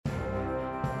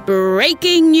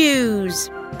Breaking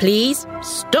news! Please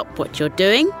stop what you're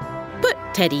doing, put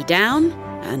Teddy down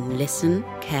and listen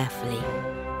carefully.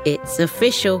 It's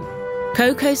official.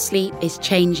 Koko's Sleep is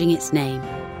changing its name.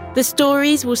 The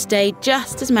stories will stay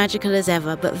just as magical as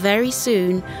ever, but very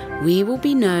soon we will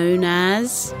be known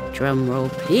as, drumroll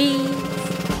please,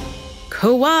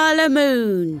 Koala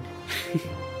Moon.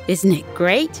 Isn't it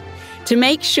great? To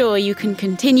make sure you can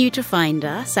continue to find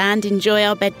us and enjoy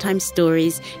our bedtime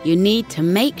stories, you need to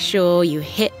make sure you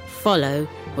hit follow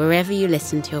wherever you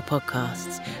listen to your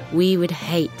podcasts. We would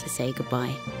hate to say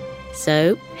goodbye.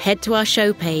 So head to our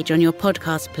show page on your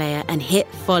podcast player and hit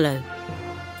follow.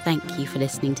 Thank you for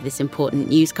listening to this important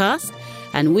newscast,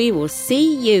 and we will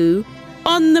see you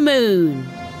on the moon.